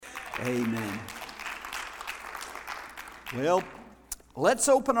Amen. Well, let's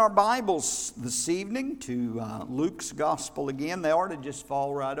open our Bibles this evening to Luke's Gospel again. They ought to just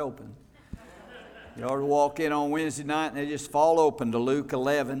fall right open. You ought to walk in on Wednesday night and they just fall open to Luke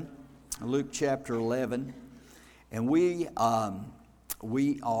chapter 11. And we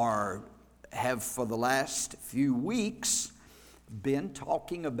have for the last few weeks been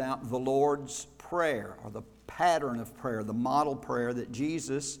talking about the Lord's Prayer, or the pattern of prayer, the model prayer that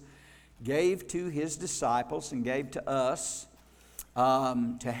Jesus gave to His disciples and gave to us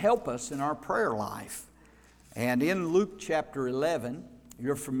to help us in our prayer life. And in Luke chapter 11,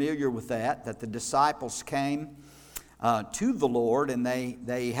 you're familiar with that the disciples came to the Lord and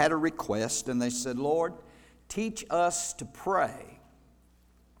they had a request and they said, "Lord, teach us to pray,"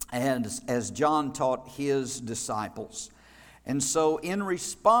 and as John taught His disciples. And so in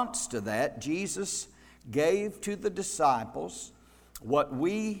response to that, Jesus gave to the disciples what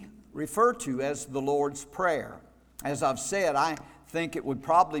we refer to as the Lord's Prayer. As I've said, I think it would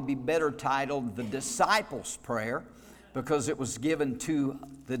probably be better titled the Disciples' Prayer, because it was given to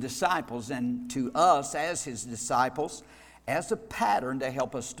the disciples and to us as His disciples as a pattern to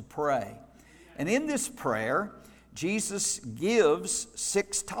help us to pray. And in this prayer, Jesus gives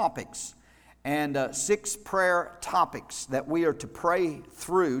 6 topics and 6 prayer topics that we are to pray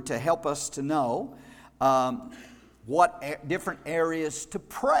through to help us to know what different areas to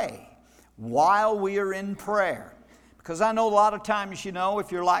pray while we are in prayer. Because I know a lot of times,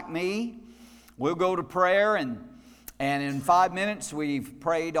 if you're like me, we'll go to prayer and in 5 minutes we've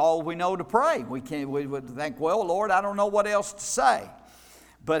prayed all we know to pray. We would think, well, Lord, I don't know what else to say.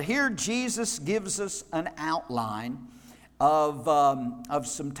 But here Jesus gives us an outline of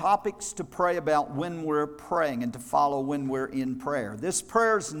some topics to pray about when we're praying and to follow when we're in prayer. This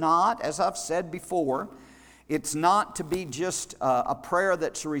prayer is not, as I've said before, it's not to be just a prayer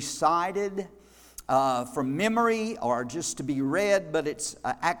that's recited from memory or just to be read, but it's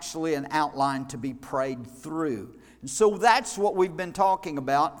actually an outline to be prayed through. And so that's what we've been talking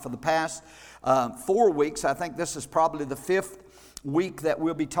about for the past 4 weeks. I think this is probably the 5th week that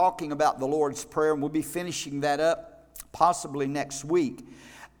we'll be talking about the Lord's Prayer, and we'll be finishing that up possibly next week.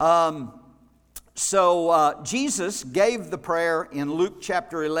 So Jesus gave the prayer in Luke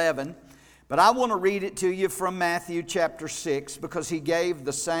chapter 11, but I want to read it to you from Matthew chapter 6, because He gave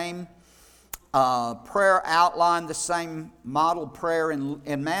the same prayer outline, the same model prayer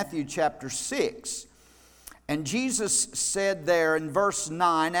in Matthew chapter 6. And Jesus said there in verse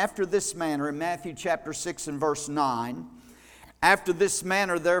 9, after this manner, in Matthew chapter 6 and verse 9, "After this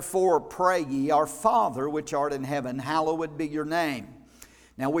manner, therefore, pray ye, Our Father, which art in heaven, hallowed be your name."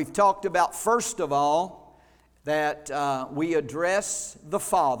 Now, we've talked about, first of all, that we address the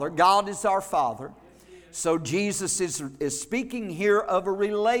Father. God is our Father. So Jesus is speaking here of a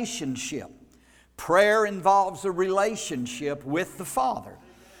relationship. Prayer involves a relationship with the Father.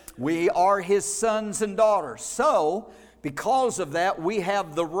 We are His sons and daughters. So, because of that, we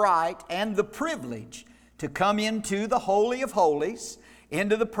have the right and the privilege to come into the Holy of Holies,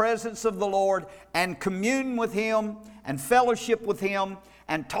 into the presence of the Lord, and commune with Him, and fellowship with Him,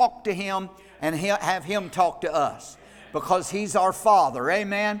 and talk to Him, and have Him talk to us. Because He's our Father,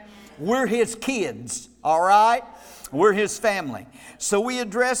 amen? We're His kids, all right? We're His family. So we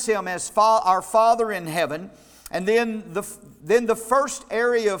address Him as our Father in heaven. And then the first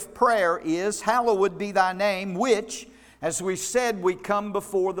area of prayer is, "Hallowed be thy name," which, as we said, we come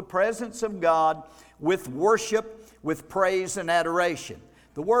before the presence of God with worship, with praise and adoration.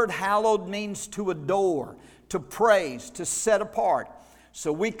 The word hallowed means to adore, to praise, to set apart.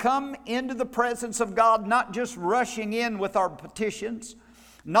 So we come into the presence of God not just rushing in with our petitions,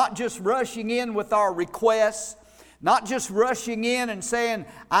 not just rushing in with our requests, not just rushing in and saying,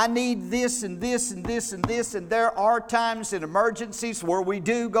 "I need this and this and this and this." And there are times in emergencies where we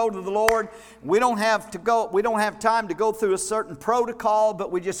do go to the Lord. We don't have time to go through a certain protocol, but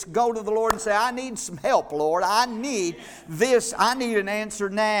we just go to the Lord and say, "I need some help, Lord. I need this. I need an answer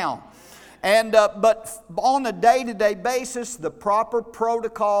now." And but on a day-to-day basis, the proper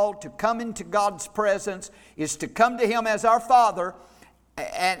protocol to come into God's presence is to come to Him as our Father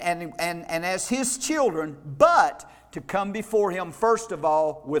and as His children, but to come before Him first of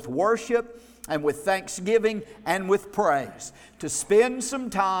all with worship and with thanksgiving and with praise. To spend some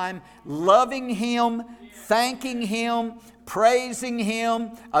time loving Him, thanking Him, praising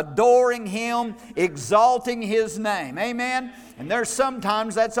Him, adoring Him, exalting His name. Amen? And there's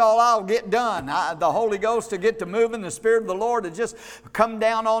sometimes that's all I'll get done. The Holy Ghost will get to moving, the Spirit of the Lord will just come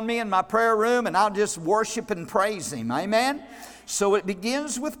down on me in my prayer room, and I'll just worship and praise Him. Amen? So it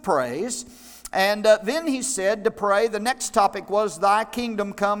begins with praise. And then he said to pray, the next topic was, Thy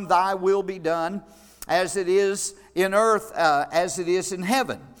kingdom come, Thy will be done, as it is in earth, as it is in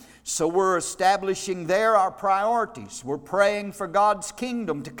heaven. So we're establishing there our priorities. We're praying for God's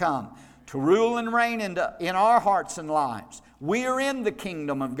kingdom to come, to rule and reign in our hearts and lives. We are in the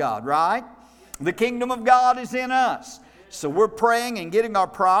kingdom of God, right? The kingdom of God is in us. So we're praying and getting our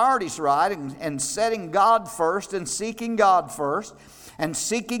priorities right and setting God first and seeking God first and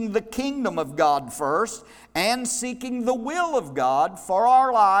seeking the kingdom of God first and seeking the will of God for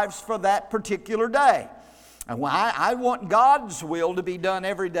our lives for that particular day. And I want God's will to be done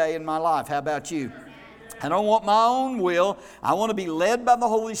every day in my life. How about you? I don't want my own will. I want to be led by the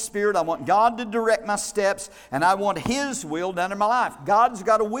Holy Spirit. I want God to direct my steps, and I want His will done in my life. God's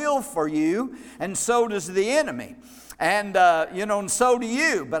got a will for you, and so does the enemy. And, and so do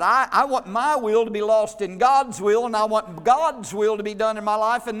you. But I want my will to be lost in God's will, and I want God's will to be done in my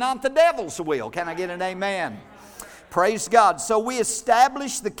life and not the devil's will. Can I get an amen? Praise God. So we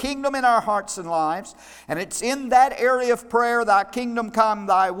establish the kingdom in our hearts and lives, and it's in that area of prayer, Thy kingdom come,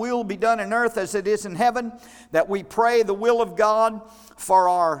 Thy will be done in earth as it is in heaven, that we pray the will of God for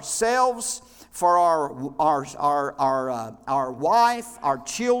ourselves, for our wife, our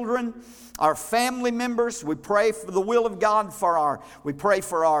children, our family members. We pray for the will of God we pray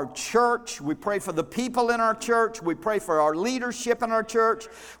for our church. We pray for the people in our church. We pray for our leadership in our church.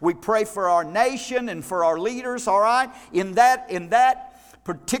 We pray for our nation and for our leaders, all right? In that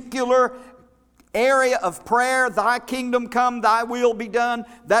particular area of prayer, Thy kingdom come, Thy will be done,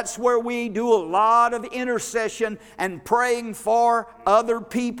 that's where we do a lot of intercession and praying for other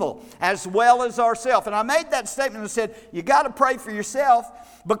people as well as ourselves. And I made that statement and said, you got to pray for yourself,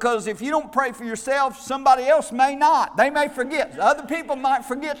 because if you don't pray for yourself, somebody else may not. They may forget. Other people might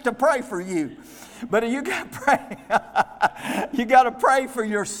forget to pray for you. But you got to pray. You got to pray for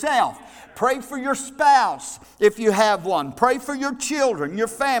yourself. Pray for your spouse if you have one. Pray for your children, your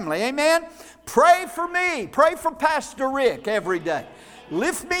family. Amen? Pray for me. Pray for Pastor Rick every day.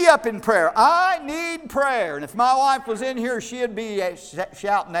 Lift me up in prayer. I need prayer. And if my wife was in here, she'd be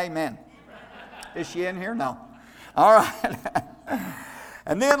shouting amen. Is she in here? No. All right.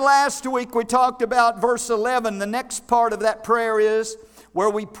 And then last week we talked about verse 11. The next part of that prayer is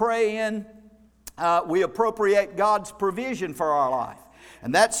where we pray in, we appropriate God's provision for our life.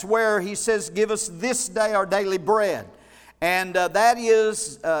 And that's where He says, give us this day our daily bread. And that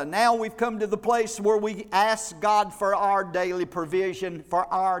is, now we've come to the place where we ask God for our daily provision,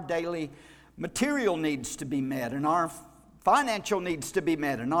 for our daily material needs to be met, and our financial needs to be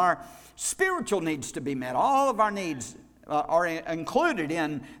met, and our spiritual needs to be met. All of our needs are included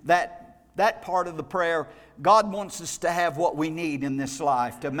in that part of the prayer. God wants us to have what we need in this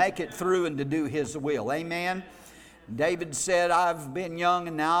life to make it through and to do His will. Amen? David said, I've been young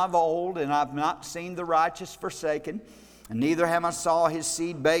and now I'm old, and I've not seen the righteous forsaken, and neither have I saw his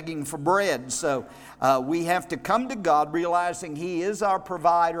seed begging for bread. So we have to come to God realizing He is our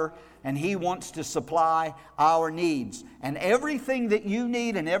provider, and He wants to supply our needs. And everything that you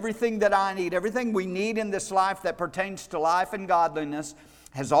need and everything that I need, everything we need in this life that pertains to life and godliness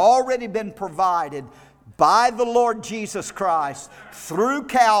has already been provided by the Lord Jesus Christ through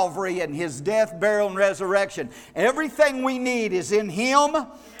Calvary and His death, burial, and resurrection. Everything we need is in Him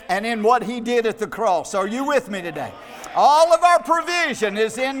and in what He did at the cross. Are you with me today? All of our provision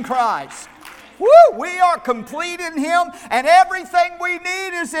is in Christ. Woo! We are complete in Him, and everything we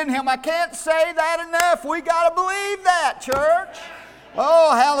need is in Him. I can't say that enough. We got to believe that, church.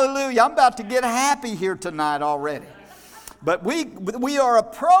 Oh, hallelujah. I'm about to get happy here tonight already. But we are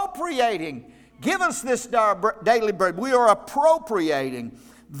appropriating. Give us this daily bread. We are appropriating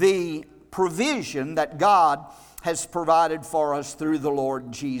the provision that God has provided for us through the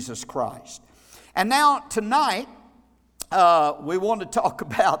Lord Jesus Christ. And now tonight, we want to talk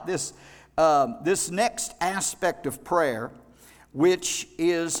about this next aspect of prayer, which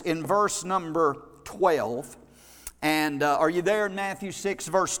is in verse number 12. And are you there in Matthew 6,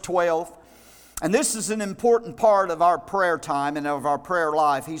 verse 12? And this is an important part of our prayer time and of our prayer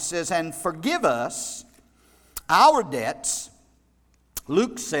life. He says, and forgive us our debts.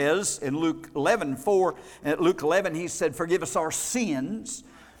 Luke says in Luke 11, he said, forgive us our sins.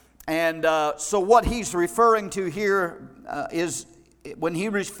 And so what he's referring to here is when he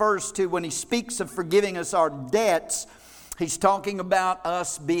speaks of forgiving us our debts, he's talking about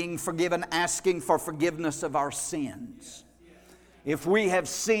us being forgiven, asking for forgiveness of our sins. If we have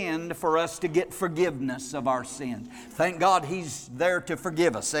sinned, for us to get forgiveness of our sins. Thank God He's there to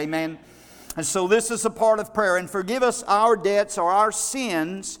forgive us. Amen. And so this is a part of prayer. And forgive us our debts or our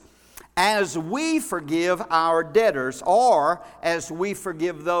sins as we forgive our debtors, or as we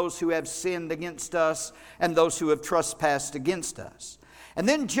forgive those who have sinned against us and those who have trespassed against us. And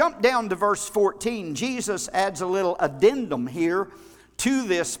then jump down to verse 14. Jesus adds a little addendum here to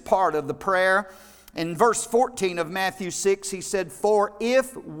this part of the prayer. In verse 14 of Matthew 6, he said, "For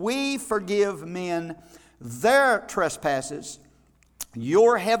if we forgive men their trespasses,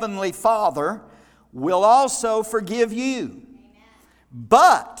 your heavenly Father will also forgive you.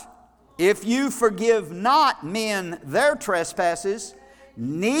 But if you forgive not men their trespasses,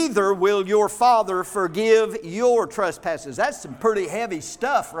 neither will your Father forgive your trespasses." That's some pretty heavy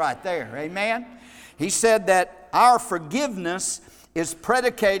stuff right there. Amen? He said that our forgiveness is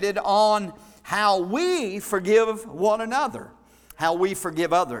predicated on how we forgive one another, how we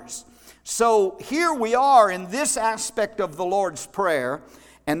forgive others. So here we are in this aspect of the Lord's Prayer,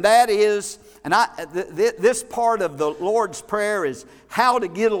 and that is, this part of the Lord's Prayer is how to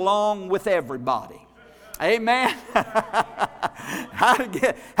get along with everybody. Amen. how to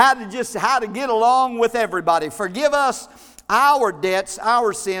get along with everybody. Forgive us our debts,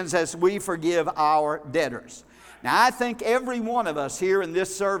 our sins, as we forgive our debtors. Now, I think every one of us here in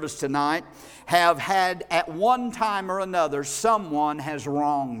this service tonight have had, at one time or another, someone has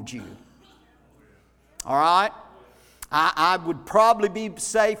wronged you. All right? I would probably be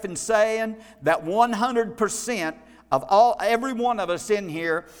safe in saying that 100% of every one of us in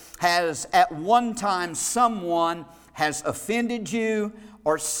here has, at one time, someone has offended you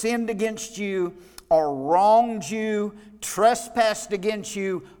or sinned against you or wronged you, trespassed against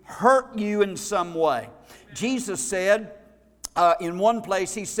you, hurt you in some way. Jesus said, in one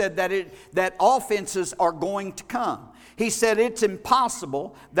place, He said that offenses are going to come. He said it's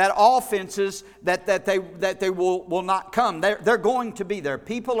impossible that offenses that they will not come. They're going to be there.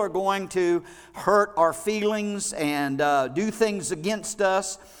 People are going to hurt our feelings and do things against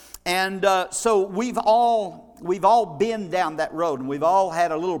us. And so we've all been down that road, and we've all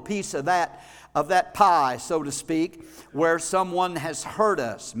had a little piece of that pie, so to speak, where someone has hurt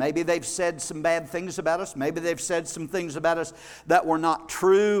us. Maybe they've said some bad things about us. Maybe they've said some things about us that were not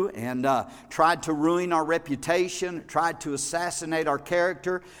true and tried to ruin our reputation, tried to assassinate our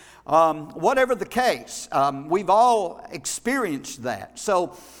character. Whatever the case, we've all experienced that.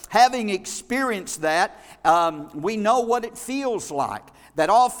 So having experienced that, we know what it feels like. That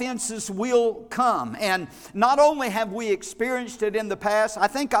offenses will come. And not only have we experienced it in the past, I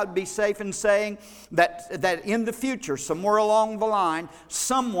think I'd be safe in saying that in the future, somewhere along the line,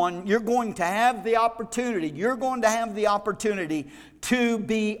 you're going to have the opportunity to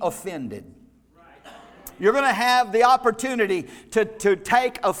be offended. You're going to have the opportunity to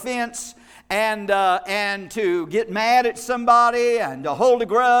take offense and to get mad at somebody and to hold a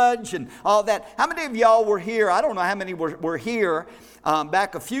grudge and all that. How many of y'all were here? I don't know how many were here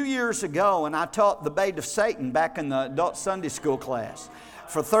back a few years ago, and I taught the Bait of Satan back in the adult Sunday school class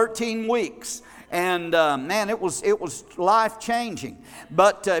for 13 weeks. And man, it was life-changing.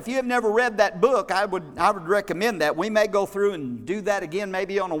 But if you have never read that book, I would recommend that. We may go through and do that again,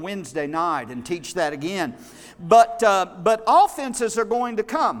 maybe on a Wednesday night, and teach that again. But offenses are going to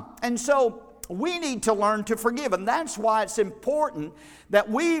come, and so we need to learn to forgive, and that's why it's important that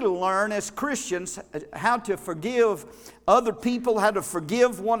we learn as Christians how to forgive other people, how to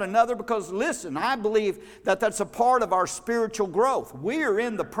forgive one another, because listen, I believe that that's a part of our spiritual growth. We are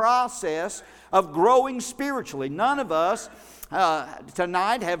in the process of growing spiritually. None of us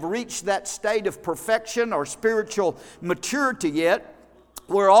tonight have reached that state of perfection or spiritual maturity yet.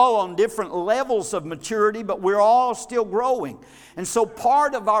 We're all on different levels of maturity, but we're all still growing. And so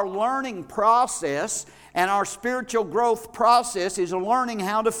part of our learning process and our spiritual growth process is learning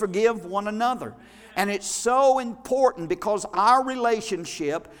how to forgive one another. And it's so important because our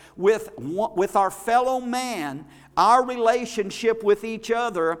relationship with our fellow man, our relationship with each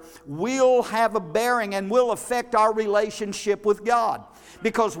other will have a bearing and will affect our relationship with God.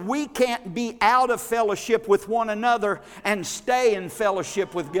 Because we can't be out of fellowship with one another and stay in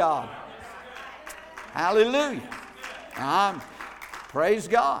fellowship with God. Hallelujah. Praise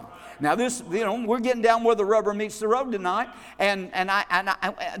God. Now this, we're getting down where the rubber meets the road tonight. And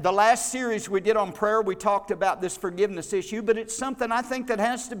the last series we did on prayer, we talked about this forgiveness issue, but it's something I think that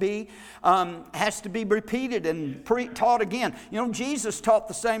has to be repeated and taught again. Jesus taught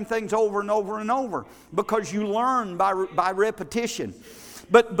the same things over and over and over because you learn by repetition.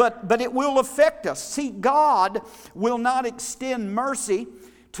 But it will affect us. See, God will not extend mercy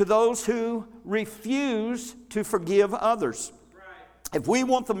to those who refuse to forgive others. If we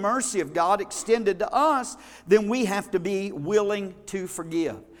want the mercy of God extended to us, then we have to be willing to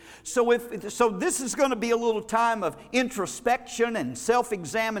forgive. So this is going to be a little time of introspection and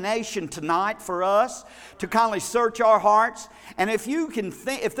self-examination tonight for us to kindly search our hearts. And if you can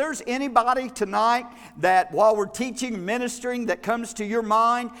think, if there's anybody tonight that while we're teaching and ministering that comes to your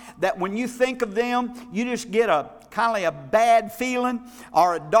mind, that when you think of them, you just get a bad feeling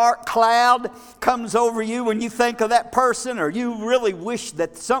or a dark cloud comes over you when you think of that person, or you really wish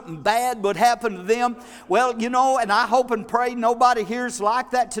that something bad would happen to them. Well, you know, and I hope and pray nobody here's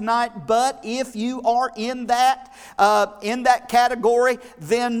like that tonight, but if you are in that category,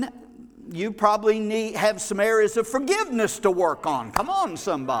 then you probably have some areas of forgiveness to work on. Come on,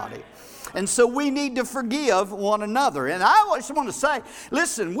 somebody. And so we need to forgive one another. And I just want to say,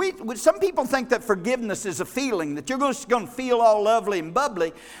 listen, some people think that forgiveness is a feeling, that you're just going to feel all lovely and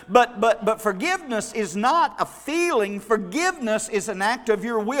bubbly. But forgiveness is not a feeling. Forgiveness is an act of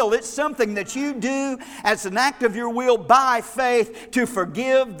your will. It's something that you do as an act of your will by faith to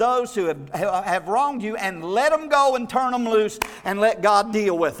forgive those who have wronged you and let them go and turn them loose and let God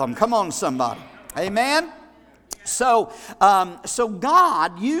deal with them. Come on, somebody. Amen? So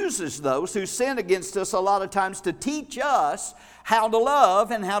God uses those who sin against us a lot of times to teach us how to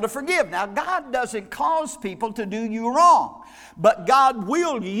love and how to forgive. Now, God doesn't cause people to do you wrong, but God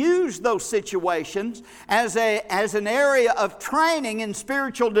will use those situations as an area of training and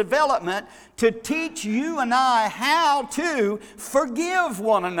spiritual development to teach you and I how to forgive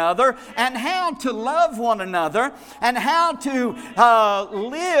one another and how to love one another and how to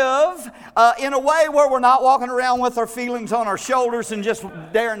live in a way where we're not walking around with our feelings on our shoulders and just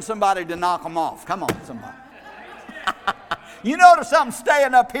daring somebody to knock them off. Come on, somebody. You notice I'm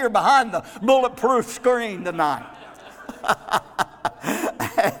staying up here behind the bulletproof screen tonight.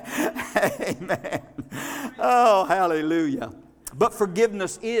 Amen. Oh, hallelujah. But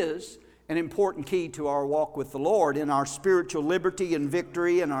forgiveness is an important key to our walk with the Lord, in our spiritual liberty and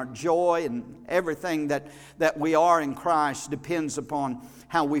victory and our joy, and everything that we are in Christ depends upon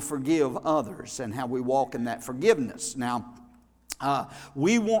how we forgive others and how we walk in that forgiveness. Now,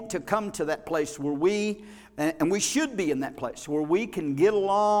 we want to come to that place where we should be in that place where we can get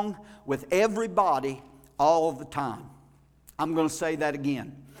along with everybody all the time. I'm going to say that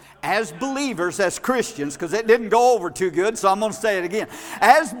again. As believers, as Christians, because it didn't go over too good, so I'm going to say it again.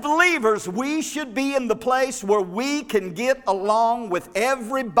 As believers, we should be in the place where we can get along with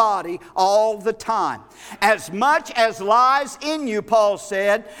everybody all the time. As much as lies in you, Paul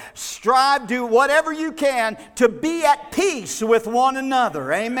said, strive, do whatever you can to be at peace with one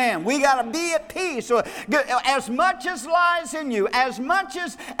another. Amen. We got to be at peace. As much as lies in you, as much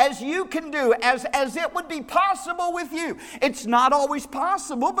as you can do, as it would be possible with you. It's not always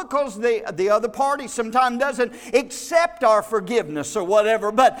possible because the other party sometimes doesn't accept our forgiveness or whatever.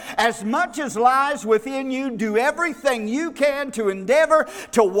 But as much as lies within you, do everything you can to endeavor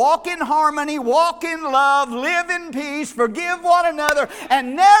to walk in harmony, walk in love, live in peace, forgive one another,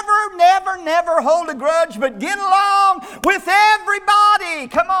 and never hold a grudge, but get along with everybody.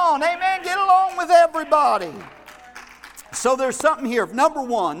 Come on, amen. Get along with everybody. So there's something here. Number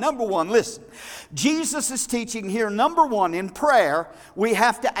one, listen. Jesus is teaching here, number one, in prayer, we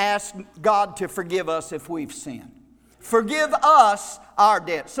have to ask God to forgive us if we've sinned. Forgive us our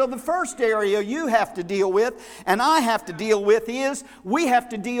debts. So the first area you have to deal with, and I have to deal with, is we have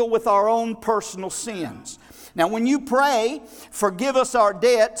to deal with our own personal sins. Now, when you pray, forgive us our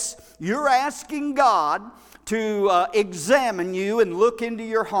debts, you're asking God to examine you and look into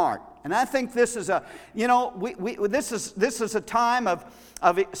your heart. And I think this is this is a time of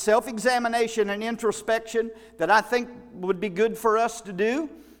self-examination and introspection that I think would be good for us to do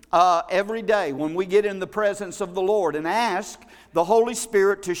every day when we get in the presence of the Lord and ask the Holy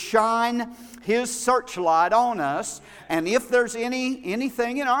Spirit to shine His searchlight on us. And if there's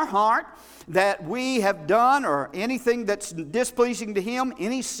anything in our heart that we have done or anything that's displeasing to Him,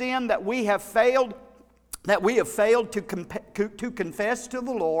 any sin that we have failed to confess to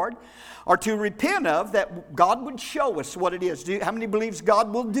the Lord or to repent of, that God would show us what it is. How many believes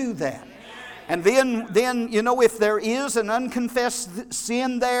God will do that? And then, if there is an unconfessed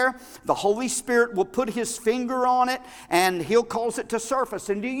sin there, the Holy Spirit will put His finger on it and He'll cause it to surface.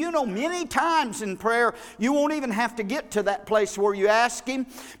 And do you know, many times in prayer, you won't even have to get to that place where you ask Him,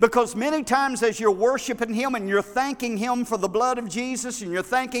 because many times as you're worshiping Him and you're thanking Him for the blood of Jesus and you're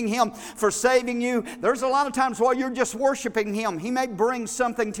thanking Him for saving you, there's a lot of times while you're just worshiping Him, He may bring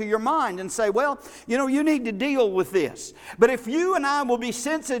something to your mind and say, well, you need to deal with this. But if you and I will be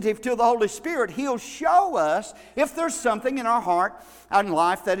sensitive to the Holy Spirit, Spirit, He'll show us if there's something in our heart and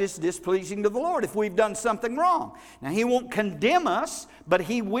life that is displeasing to the Lord, if we've done something wrong. Now, He won't condemn us, but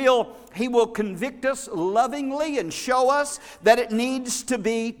He will convict us lovingly and show us that it needs to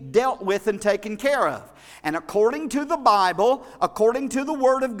be dealt with and taken care of. And according to the Bible, according to the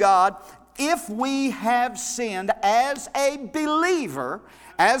Word of God, if we have sinned as a believer,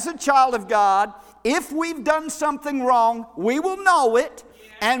 as a child of God, if we've done something wrong, we will know it,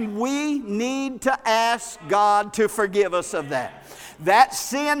 and we need to ask God to forgive us of that. That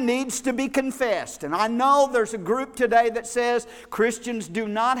sin needs to be confessed. And I know there's a group today that says Christians do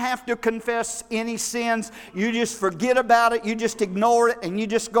not have to confess any sins. You just forget about it, you just ignore it, and you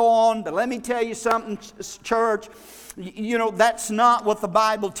just go on. But let me tell you something, church. You know, that's not what the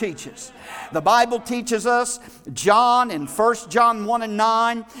Bible teaches. The Bible teaches us, John in 1 John 1 and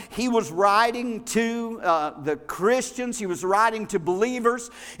 9, he was writing to the Christians, he was writing to believers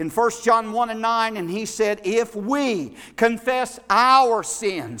in 1 John 1 and 9, and he said, if we confess our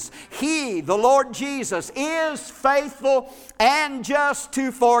sins, He, the Lord Jesus, is faithful and just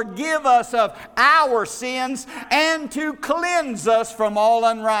to forgive us of our sins and to cleanse us from all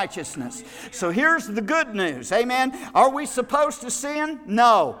unrighteousness. So here's the good news, amen. Are we supposed to sin?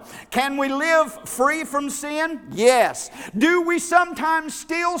 No. Can we live free from sin? Yes. Do we sometimes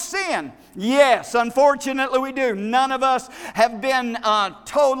still sin? Yes, unfortunately we do. None of us have been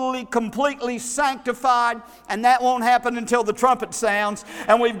totally, completely sanctified, and that won't happen until the trumpet sounds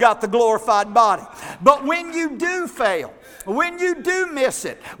and we've got the glorified body. But when you do fail, when you do miss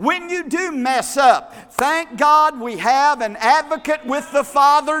it, when you do mess up, thank God we have an advocate with the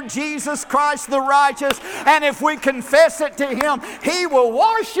Father, Jesus Christ the righteous, and if we confess it to Him, He will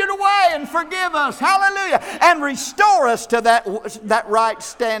wash it away and forgive us, hallelujah, and restore us to that right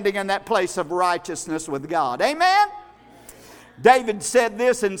standing and that place of righteousness with God. Amen? David said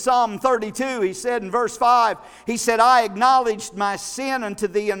this in Psalm 32. He said in verse 5, he said, I acknowledged my sin unto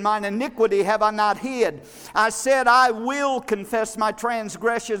Thee, and mine iniquity have I not hid. I said, I will confess my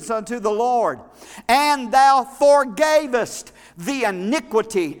transgressions unto the Lord, and Thou forgavest the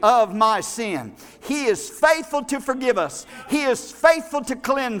iniquity of my sin. He is faithful to forgive us. He is faithful to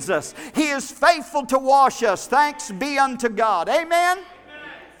cleanse us. He is faithful to wash us. Thanks be unto God. Amen?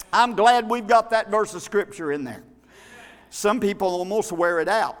 I'm glad we've got that verse of Scripture in there. Some people almost wear it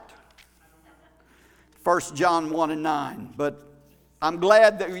out. 1 John 1 and 9. But I'm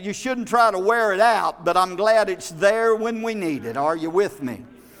glad that you shouldn't try to wear it out, but I'm glad it's there when we need it. Are you with me?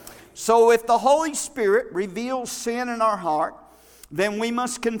 So if the Holy Spirit reveals sin in our heart, then we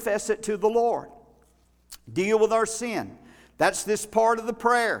must confess it to the Lord. Deal with our sin. That's this part of the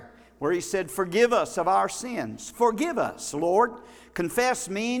prayer where He said, forgive us of our sins. Forgive us, Lord. Confess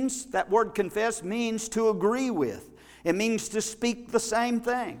means, that word confess means to agree with. It means to speak the same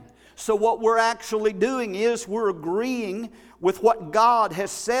thing. So what we're actually doing is we're agreeing with what God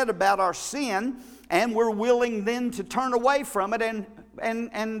has said about our sin, and we're willing then to turn away from it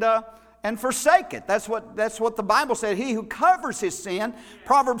and forsake it. That's what the Bible said. He who covers his sin,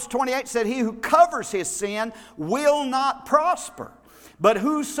 Proverbs 28 said, he who covers his sin will not prosper. But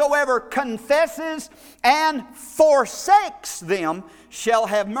whosoever confesses and forsakes them shall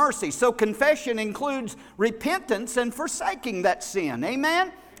have mercy. So confession includes repentance and forsaking that sin.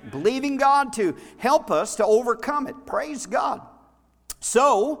 Amen? Believing God to help us to overcome it. Praise God.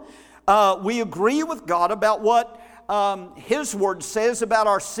 So we agree with God about what His Word says about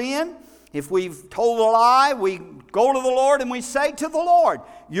our sin. If we've told a lie, we go to the Lord and we say to the Lord,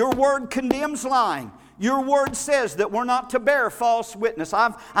 Your Word condemns lying. Your Word says that we're not to bear false witness.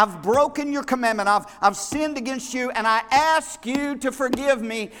 I've broken Your commandment. I've sinned against You, and I ask You to forgive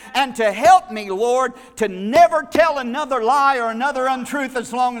me and to help me, Lord, to never tell another lie or another untruth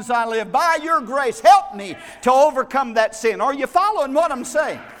as long as I live. By Your grace, help me to overcome that sin. Are you following what I'm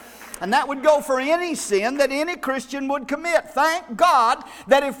saying? And that would go for any sin that any Christian would commit. Thank God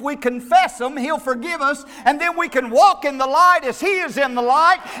that if we confess them, He'll forgive us, and then we can walk in the light as He is in the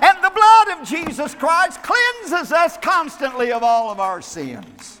light, and the blood of Jesus Christ cleanses us constantly of all of our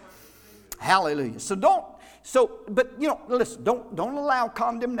sins. Hallelujah. But listen, don't allow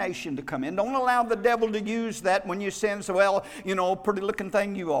condemnation to come in. Don't allow the devil to use that when you sin. So, pretty looking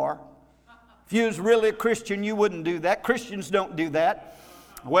thing you are. If you was really a Christian, you wouldn't do that. Christians don't do that.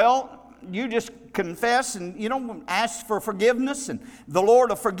 Well, you just confess and, ask for forgiveness, and the Lord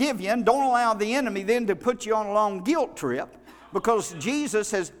will forgive you. And don't allow the enemy then to put you on a long guilt trip, because Jesus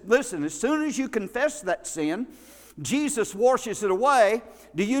says, listen, as soon as you confess that sin, Jesus washes it away.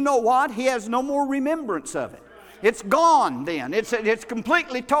 Do you know what? He has no more remembrance of it. It's gone then. It's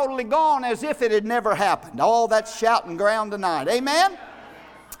completely, totally gone, as if it had never happened. All that's shouting ground tonight. Amen?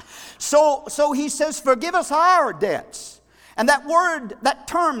 So he says, forgive us our debts. And that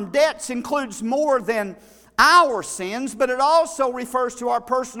term debts includes more than our sins, but it also refers to our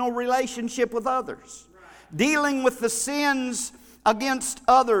personal relationship with others. Dealing with the sins against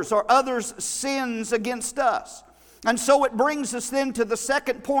others or others' sins against us. And so it brings us then to the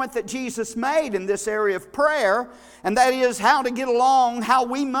second point that Jesus made in this area of prayer, and that is how to get along, how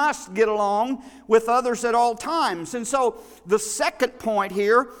we must get along with others at all times. And so the second point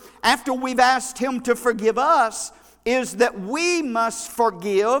here, after we've asked Him to forgive us, is that we must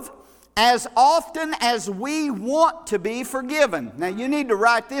forgive as often as we want to be forgiven. Now you need to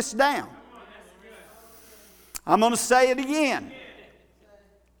write this down. I'm going to say it again.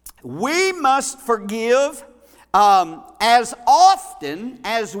 We must forgive as often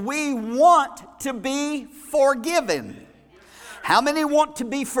as we want to be forgiven. How many want to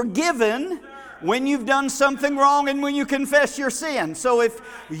be forgiven when you've done something wrong and when you confess your sin? So if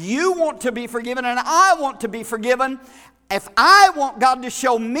you want to be forgiven and I want to be forgiven, if I want God to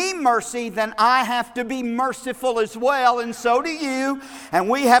show me mercy, then I have to be merciful as well, and so do you. And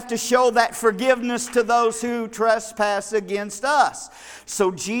we have to show that forgiveness to those who trespass against us. So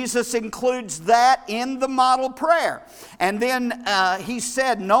Jesus includes that in the model prayer. And then he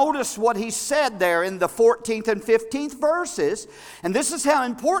said, notice what he said there in the 14th and 15th verses. And this is how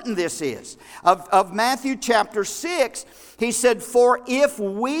important this is. Of Matthew chapter 6, he said, for if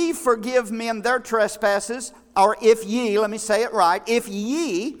we forgive men their trespasses, or if ye, let me say it right, if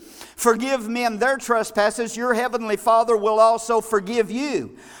ye forgive men their trespasses, your heavenly Father will also forgive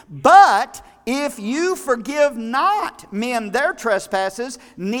you. But if you forgive not men their trespasses,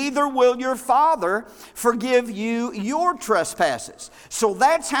 neither will your Father forgive you your trespasses. So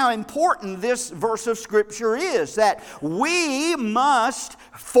that's how important this verse of Scripture is, that we must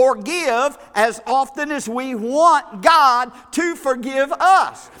forgive as often as we want God to forgive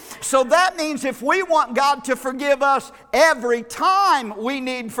us. So that means if we want God to forgive us every time we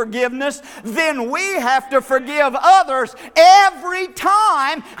need forgiveness, then we have to forgive others every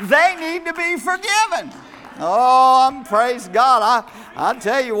time they need to be forgiven. Oh, praise God. I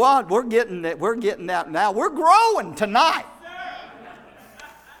tell you what, we're getting that now. We're growing tonight.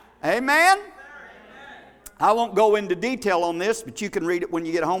 Amen? I won't go into detail on this, but you can read it when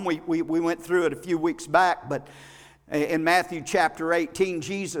you get home. We went through it a few weeks back, but in Matthew chapter 18,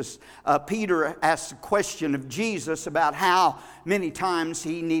 Peter asked a question of Jesus about how many times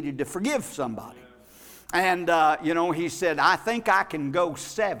he needed to forgive somebody. And, he said, I think I can go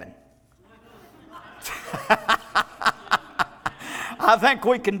 7. I think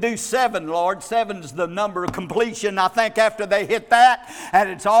we can do 7, Lord. 7's the number of completion. I think after they hit that, and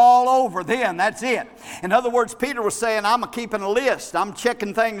it's all over then. That's it. In other words, Peter was saying, I'm keeping a list. I'm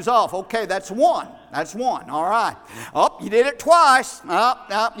checking things off. Okay, that's 1. That's 1. All right. Oh, you did it twice.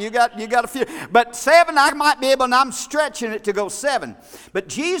 Oh, you got a few. But 7, I might be able, and I'm stretching it to go 7. But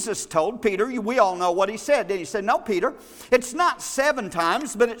Jesus told Peter, we all know what he said. He said, no, Peter, it's not 7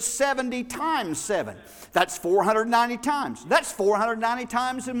 times, but it's 70 times 7. That's 490 times. That's 490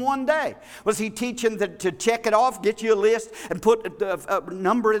 times in one day. Was he teaching to check it off, get you a list, and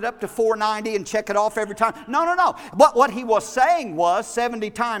number it up to 490 and check it off every time? No. But what he was saying was 70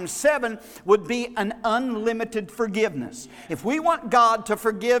 times 7 would be an unlimited forgiveness. If we want God to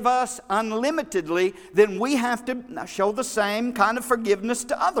forgive us unlimitedly, then we have to show the same kind of forgiveness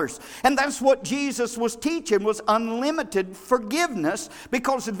to others. And that's what Jesus was teaching, was unlimited forgiveness,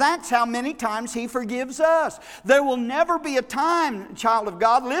 because that's how many times he forgives us. There will never be a time, child of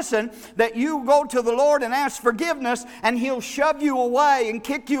God, listen, that you go to the Lord and ask forgiveness and he'll shove you away and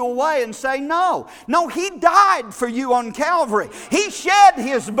kick you away and say no. No, he died for you on Calvary. He shed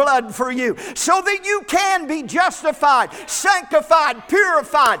his blood for you so that you can be justified, sanctified,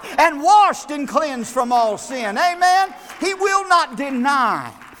 purified, and washed and cleansed from all sin. Amen? He will not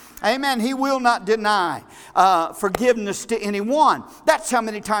deny. Amen. He will not deny forgiveness to anyone. That's how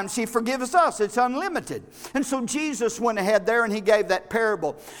many times he forgives us. It's unlimited. And so Jesus went ahead there and he gave that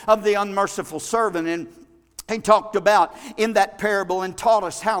parable of the unmerciful servant. And he talked about in that parable and taught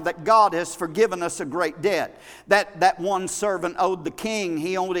us how that God has forgiven us a great debt. That one servant owed the king,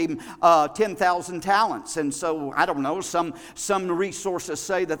 he owed him 10,000 talents. And so, I don't know, some resources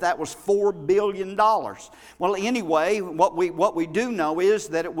say that was $4 billion. Well, anyway, what we do know is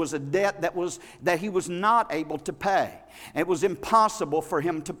that it was a debt that he was not able to pay. It was impossible for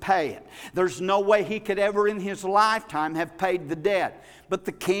him to pay it. There's no way he could ever in his lifetime have paid the debt. But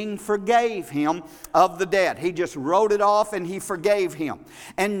the king forgave him of the debt. He just wrote it off and he forgave him.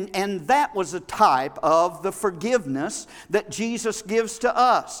 And that was a type of the forgiveness that Jesus gives to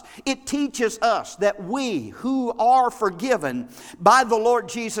us. It teaches us that we who are forgiven by the Lord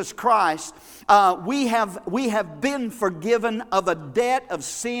Jesus Christ, we have been forgiven of a debt of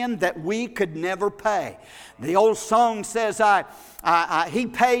sin that we could never pay. The old song says, he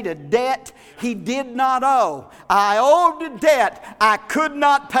paid a debt he did not owe. I owed a debt I could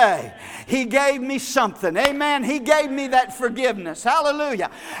not pay. He gave me something. Amen. He gave me that forgiveness.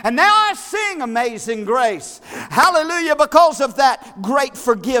 Hallelujah. And now I sing Amazing Grace. Hallelujah. Because of that great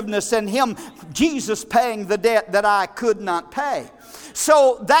forgiveness and Him, Jesus, paying the debt that I could not pay.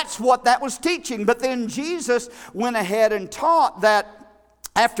 So that's what that was teaching. But then Jesus went ahead and taught that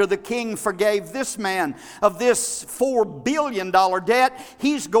after the king forgave this man of this $4 billion debt,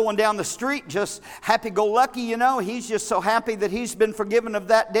 he's going down the street just happy-go-lucky, you know. He's just so happy that he's been forgiven of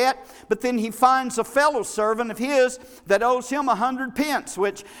that debt. But then he finds a fellow servant of his that owes him 100 pence,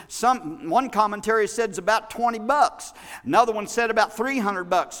 which one commentary said is about $20. Another one said about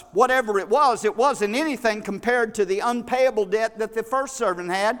 $300. Whatever it wasn't anything compared to the unpayable debt that the first servant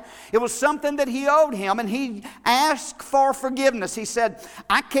had. It was something that he owed him, and he asked for forgiveness. He said,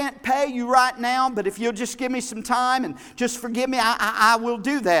 I can't pay you right now, but if you'll just give me some time and just forgive me, I will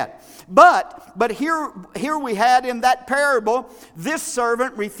do that. But here we had in that parable, this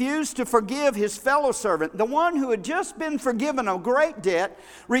servant refused to forgive his fellow servant. The one who had just been forgiven a great debt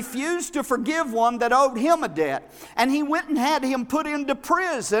refused to forgive one that owed him a debt. And he went and had him put into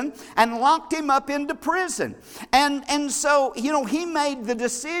prison and locked him up into prison. And so, you know, he made the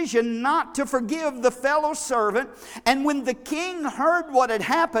decision not to forgive the fellow servant. And when the king heard what had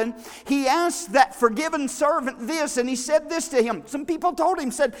happened, he asked that forgiven servant this, and he said this to him. Some people told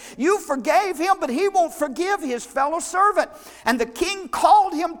him, said, you forgave him, but he won't forgive his fellow servant. And the king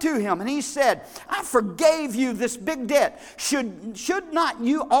called him to him, and he said, I forgave you this big debt. Should not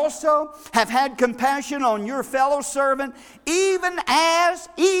you also have had compassion on your fellow servant, even as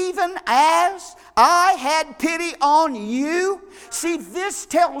I had pity on you? See, this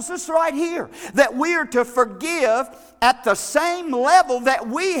tells us right here that we are to forgive at the same level that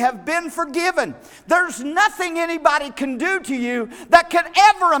we have been forgiven. There's nothing anybody can do to you that can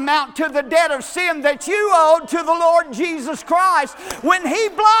ever amount to the debt of sin that you owed to the Lord Jesus Christ when He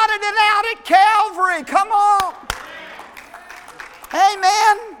blotted it out at Calvary. Come on.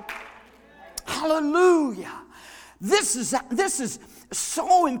 Amen. Hallelujah. This is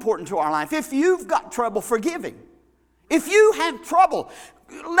so important to our life. If you've got trouble forgiving, if you have trouble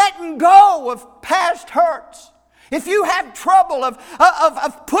letting go of past hurts, if you have trouble of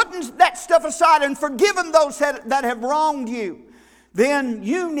putting that stuff aside and forgiving those that have wronged you, then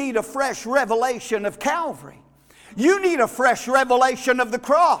you need a fresh revelation of Calvary. You need a fresh revelation of the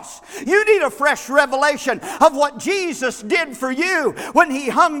cross. You need a fresh revelation of what Jesus did for you when He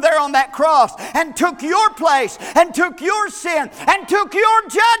hung there on that cross and took your place and took your sin and took your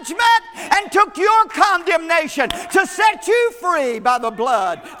judgment and took your condemnation to set you free by the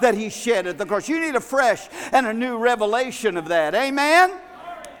blood that He shed at the cross. You need a fresh and a new revelation of that. Amen?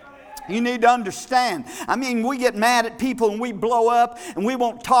 You need to understand. I mean, we get mad at people and we blow up and we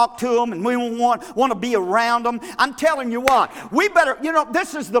won't talk to them and we won't want to be around them. I'm telling you what, we better, you know,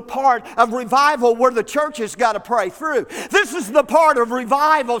 this is the part of revival where the church has got to pray through. This is the part of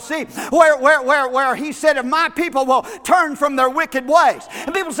revival, see, where He said, if my people will turn from their wicked ways.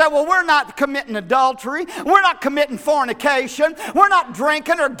 And people say, well, we're not committing adultery. We're not committing fornication. We're not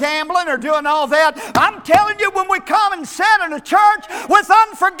drinking or gambling or doing all that. I'm telling you, when we come and sit in a church with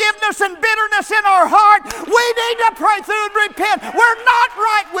unforgiveness and bitterness in our heart, we need to pray through and repent. We're not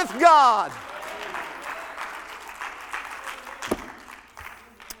right with God.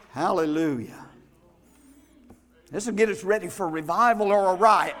 Hallelujah. This will get us ready for revival or a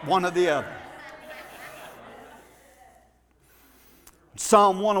riot, one or the other.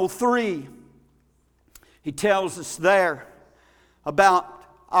 Psalm 103, he tells us there about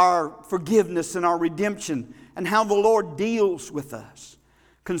our forgiveness and our redemption and how the Lord deals with us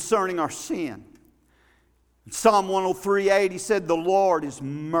concerning our sin. In Psalm 103:8, he said, the Lord is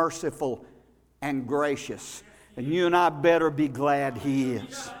merciful and gracious. And you and I better be glad He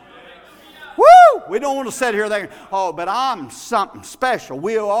is. Woo! We don't want to sit here thinking, oh, but I'm something special.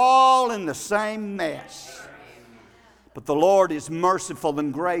 We're all in the same mess. But the Lord is merciful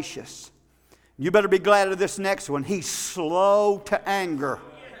and gracious. You better be glad of this next one. He's slow to anger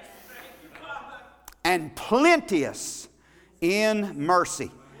and plenteous in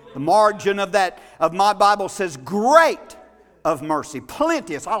mercy. The margin of my Bible says great of mercy.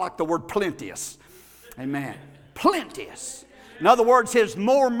 Plenteous. I like the word plenteous. Amen. Plenteous. In other words, His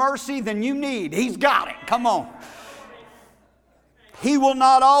more mercy than you need. He's got it. Come on. He will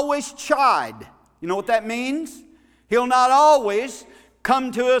not always chide. You know what that means? He'll not always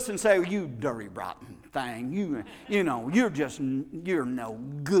come to us and say, you dirty, rotten thing. You know, you're no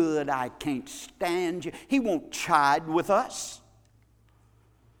good. I can't stand you. He won't chide with us.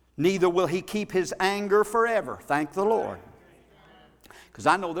 Neither will He keep His anger forever. Thank the Lord. Because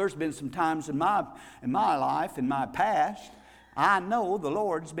I know there's been some times in my life, in my past, I know the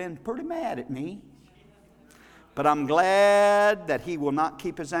Lord's been pretty mad at me. But I'm glad that He will not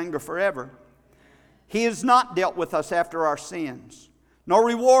keep His anger forever. He has not dealt with us after our sins, nor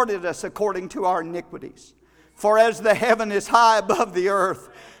rewarded us according to our iniquities. For as the heaven is high above the earth,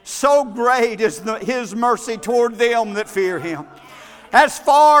 so great is His mercy toward them that fear Him. As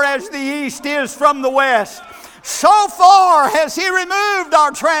far as the east is from the west, so far has He removed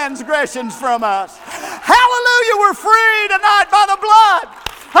our transgressions from us. Hallelujah, we're free tonight by the blood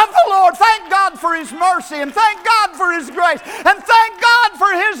of the Lord. Thank God for His mercy, and thank God for His grace, and thank God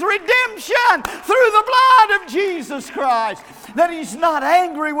for His redemption through the blood of Jesus Christ. That He's not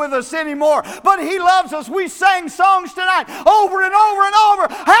angry with us anymore, but He loves us. We sang songs tonight over and over and over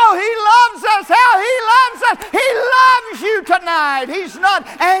how He loves us, how He loves us. He loves you tonight. He's not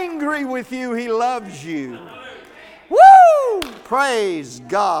angry with you. He loves you. Woo! Praise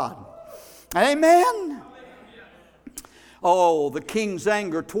God. Amen. Oh, the king's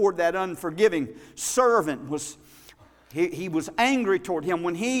anger toward that unforgiving servant was, he was angry toward him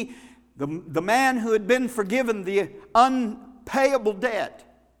when the man who had been forgiven the unpayable debt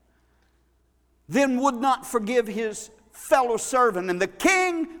then would not forgive his fellow servant. And the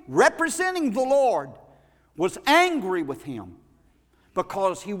king, representing the Lord, was angry with him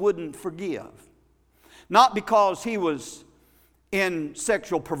because he wouldn't forgive. Not because he was in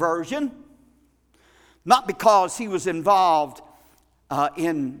sexual perversion, not because he was involved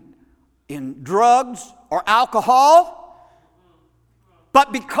in drugs or alcohol,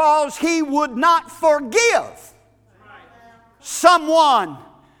 but because he would not forgive someone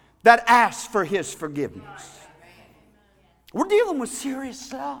that asked for his forgiveness. We're dealing with serious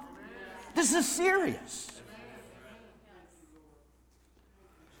stuff. This is serious.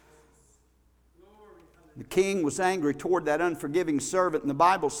 The king was angry toward that unforgiving servant, and the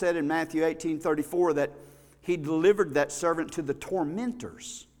Bible said in Matthew 18:34 that he delivered that servant to the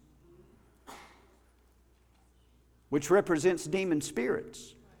tormentors, which represents demon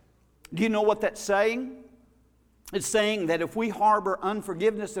spirits. Do you know what that's saying? It's saying that if we harbor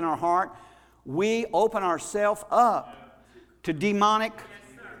unforgiveness in our heart, we open ourselves up to demonic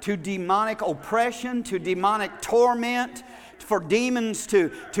oppression, to demonic torment, for demons to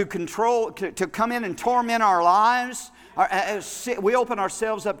come in and torment our lives. We open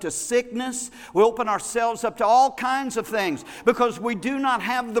ourselves up to sickness. We open ourselves up to all kinds of things because we do not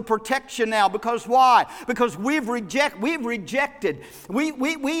have the protection now. Because why? Because we've rejected.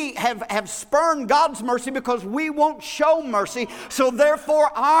 We have spurned God's mercy because we won't show mercy. So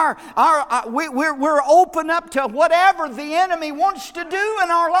therefore, we're open up to whatever the enemy wants to do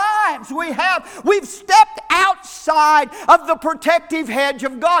in our lives. We've stepped outside of the protective hedge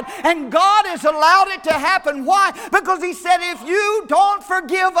of God, and God has allowed it to happen. Why? Because He said, if you don't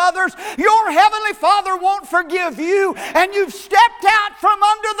forgive others, your Heavenly Father won't forgive you. And you've stepped out from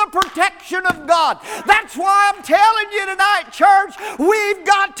under the protection of God. That's why I'm telling you tonight, church, we've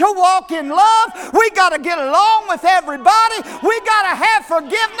got to walk in love. We've got to get along with everybody. We've got to have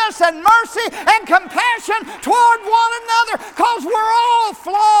forgiveness and mercy and compassion toward one another because we're all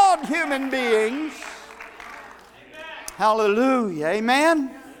flawed human beings. Hallelujah.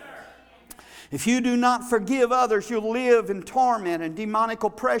 Amen. If you do not forgive others, you'll live in torment and demonic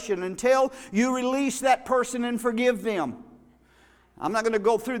oppression until you release that person and forgive them. I'm not going to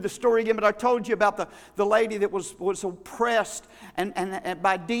go through the story again, but I told you about the lady that was oppressed and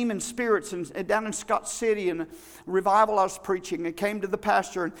by demon spirits down in Scott City, in a revival I was preaching. And came to the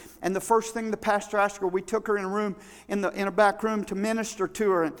pastor, and the first thing the pastor asked her, we took her in a room, in a back room to minister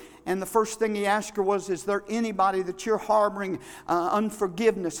to her. And the first thing he asked her was, is there anybody that you're harboring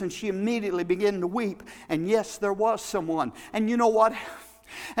unforgiveness? And she immediately began to weep. And yes, there was someone. And you know what?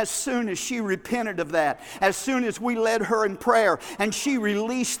 As soon as she repented of that, as soon as we led her in prayer and she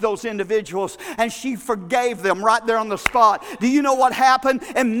released those individuals and she forgave them right there on the spot, do you know what happened?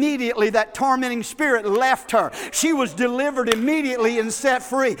 Immediately that tormenting spirit left her. She was delivered immediately and set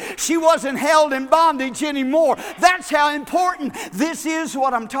free. She wasn't held in bondage anymore. That's how important this is,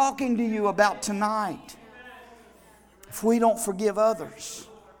 what I'm talking to you about tonight. If we don't forgive others,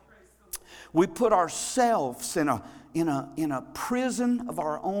 we put ourselves in a prison of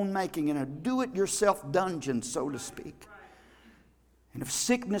our own making, in a do-it-yourself dungeon, so to speak. And if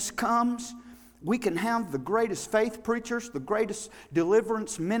sickness comes, we can have the greatest faith preachers, the greatest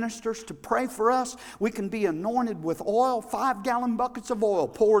deliverance ministers to pray for us. We can be anointed with oil, 5-gallon buckets of oil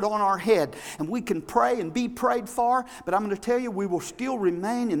poured on our head. And we can pray and be prayed for. But I'm going to tell you, we will still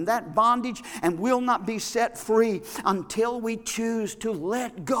remain in that bondage and will not be set free until we choose to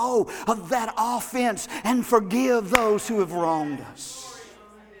let go of that offense and forgive those who have wronged us.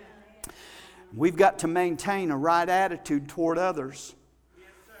 We've got to maintain a right attitude toward others.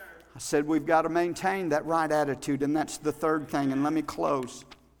 I said we've got to maintain that right attitude, and that's the third thing. And let me close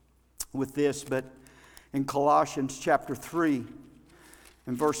with this. But in Colossians chapter 3,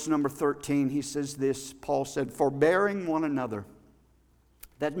 in verse number 13, he says this. Paul said, forbearing one another.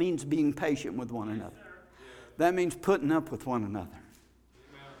 That means being patient with one another. That means putting up with one another.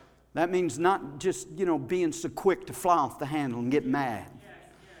 That means not just, being so quick to fly off the handle and get mad.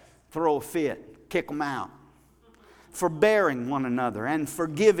 Throw a fit, kick them out. Forbearing one another and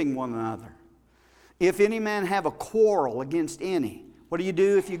forgiving one another. If any man have a quarrel against any. What do you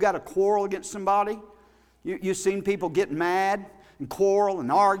do if you got a quarrel against somebody? You've seen people get mad and quarrel and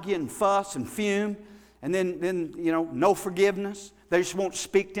argue and fuss and fume. And then no forgiveness. They just won't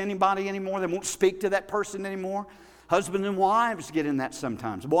speak to anybody anymore. They won't speak to that person anymore. Husbands and wives get in that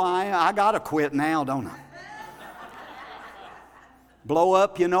sometimes. Boy, I got to quit now, don't I? Blow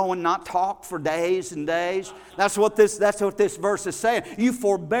up, and not talk for days and days. That's what this verse is saying. You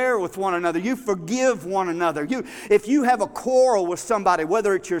forbear with one another. You forgive one another. If you have a quarrel with somebody,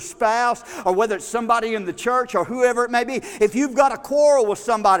 whether it's your spouse or whether it's somebody in the church or whoever it may be, if you've got a quarrel with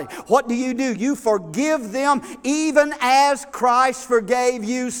somebody, what do? You forgive them even as Christ forgave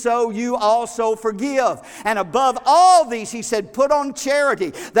you, so you also forgive. And above all these, he said, put on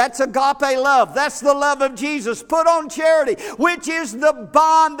charity. That's agape love. That's the love of Jesus. Put on charity, which is the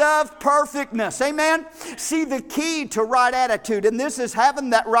bond of perfectness. Amen? See, the key to right attitude, and this is having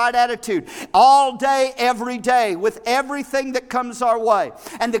that right attitude all day, every day, with everything that comes our way.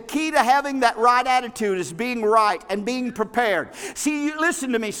 And the key to having that right attitude is being right and being prepared. See,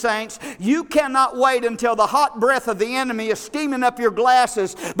 listen to me, saints. You cannot wait until the hot breath of the enemy is steaming up your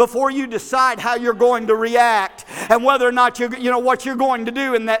glasses before you decide how you're going to react and whether or not what you're going to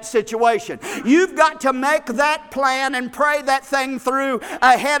do in that situation. You've got to make that plan and pray that thing through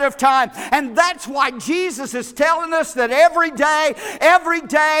ahead of time. And that's why Jesus is telling us that every day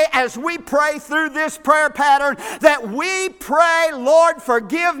as we pray through this prayer pattern, that we pray, Lord,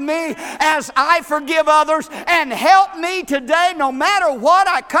 forgive me as I forgive others, and help me today, no matter what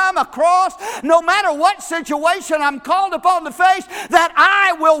I come across, no matter what situation I'm called upon to face, that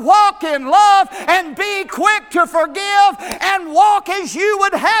I will walk in love and be quick to forgive and walk as you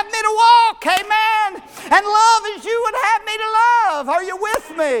would have me to walk. Amen. And love as you would have me to love. Are you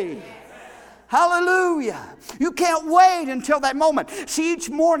with me? Hallelujah. You can't wait until that moment. See, each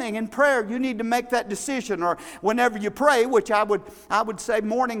morning in prayer, you need to make that decision, or whenever you pray, which I would say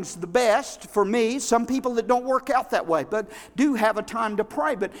morning's the best for me. Some people that don't work out that way, but do have a time to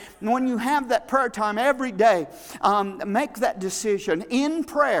pray. But when you have that prayer time every day, make that decision in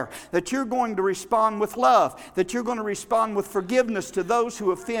prayer that you're going to respond with love, that you're going to respond with forgiveness to those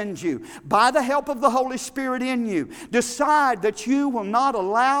who offend you. By the help of the Holy Spirit in you, decide that you will not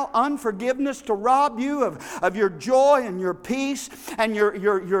allow unforgiveness to rob you of your joy and your peace and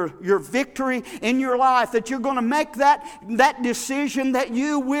your victory in your life. That you're going to make that decision that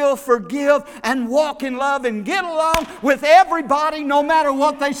you will forgive and walk in love and get along with everybody, no matter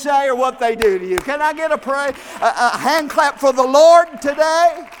what they say or what they do to you. Can I get a hand clap for the Lord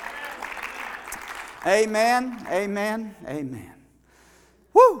today? Amen, amen, amen.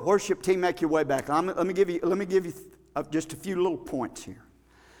 Woo! Worship team, make your way back. Let me give you just a few little points here.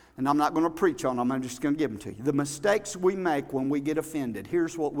 And I'm not going to preach on them. I'm just going to give them to you. The mistakes we make when we get offended.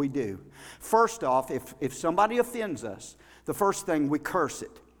 Here's what we do. First off, if somebody offends us, the first thing, we curse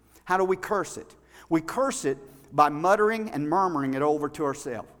it. How do we curse it? We curse it by muttering and murmuring it over to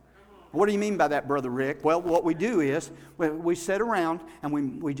ourselves. What do you mean by that, Brother Rick? Well, what we do is we sit around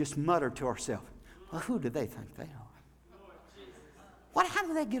and we just mutter to ourselves. Well, who do they think they are? How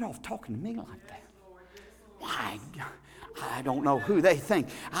do they get off talking to me like that? Why? I don't know who they think.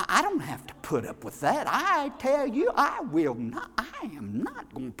 I don't have to put up with that. I tell you, I am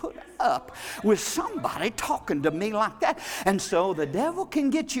not going to put up with somebody talking to me like that. And so the devil can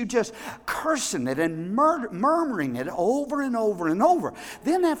get you just cursing it and murmuring it over and over and over.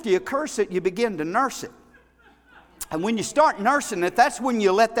 Then after you curse it, you begin to nurse it. And when you start nursing it, that's when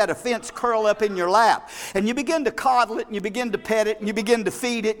you let that offense curl up in your lap. And you begin to coddle it, and you begin to pet it, and you begin to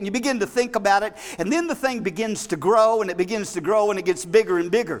feed it, and you begin to think about it. And then the thing begins to grow, and it begins to grow, and it gets bigger and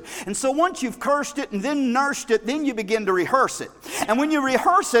bigger. And so once you've cursed it and then nursed it, then you begin to rehearse it. And when you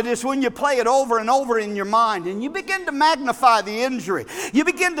rehearse it, it's when you play it over and over in your mind. And you begin to magnify the injury. You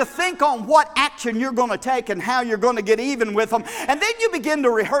begin to think on what action you're going to take and how you're going to get even with them. And then you begin to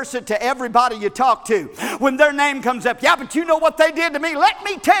rehearse it to everybody you talk to. When their name comes up, yeah, but you know what they did to me? Let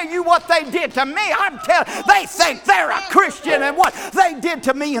me tell you what they did to me. They think they're a Christian and what they did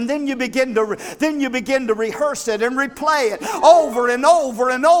to me. And then you begin to rehearse it and replay it over and over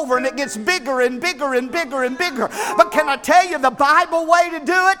and over, and it gets bigger and bigger and bigger and bigger. But can I tell you, the Bible way to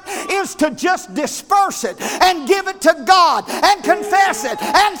do it is to just disperse it and give it to God and confess it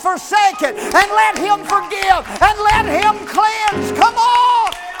and forsake it and let Him forgive and let Him cleanse. Come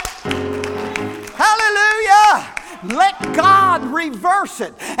on! Hallelujah! Let God reverse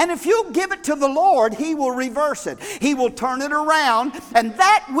it. And if you give it to the Lord, He will reverse it. He will turn it around. And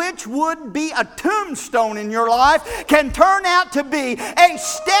that which would be a tombstone in your life can turn out to be a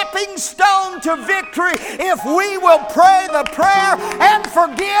stepping stone to victory if we will pray the prayer and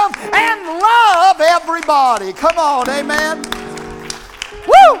forgive and love everybody. Come on, amen.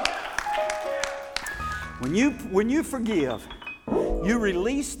 Woo! When you forgive, you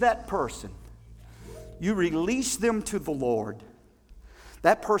release that person. You release them to the Lord,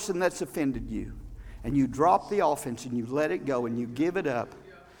 that person that's offended you, and you drop the offense and you let it go and you give it up,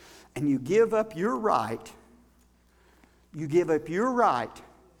 and you give up your right. You give up your right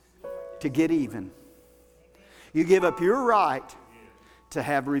to get even. You give up your right to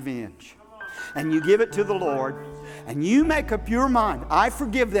have revenge. And you give it to the Lord, and you make up your mind, I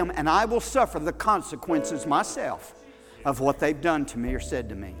forgive them and I will suffer the consequences myself of what they've done to me or said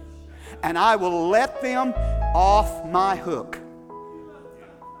to me. And I will let them off my hook.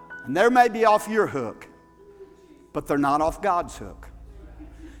 And they may be off your hook, but they're not off God's hook.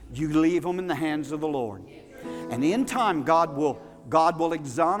 You leave them in the hands of the Lord. And in time, God will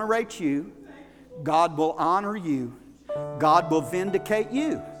exonerate you. God will honor you. God will vindicate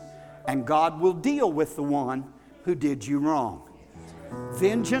you. And God will deal with the one who did you wrong.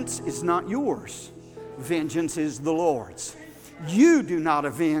 Vengeance is not yours. Vengeance is the Lord's. You do not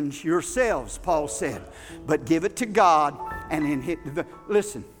avenge yourselves, Paul said, but give it to God. And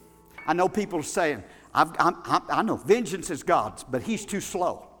listen, I know people are saying, I know vengeance is God's, but He's too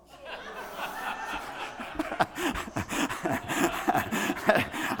slow.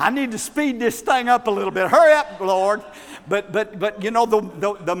 I need to speed this thing up a little bit. Hurry up, Lord. But you know,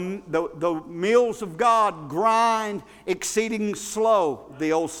 the mills of God grind exceeding slow,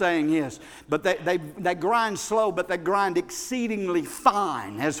 the old saying is. But they grind slow, but they grind exceedingly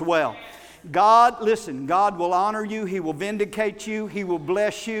fine as well. God, listen, God will honor you. He will vindicate you. He will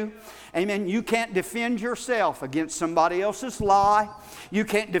bless you. Amen. You can't defend yourself against somebody else's lie. You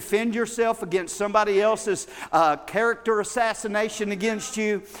can't defend yourself against somebody else's character assassination against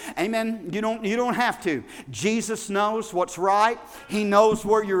you. Amen. You don't have to. Jesus knows what's right. He knows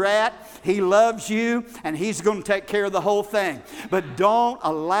where you're at. He loves you, and He's going to take care of the whole thing. But don't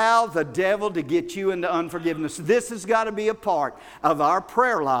allow the devil to get you into unforgiveness. This has got to be a part of our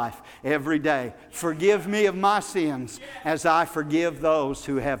prayer life every day. Forgive me of my sins as I forgive those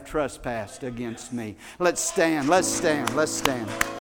who have trespassed against me. Let's stand. Let's stand. Let's stand.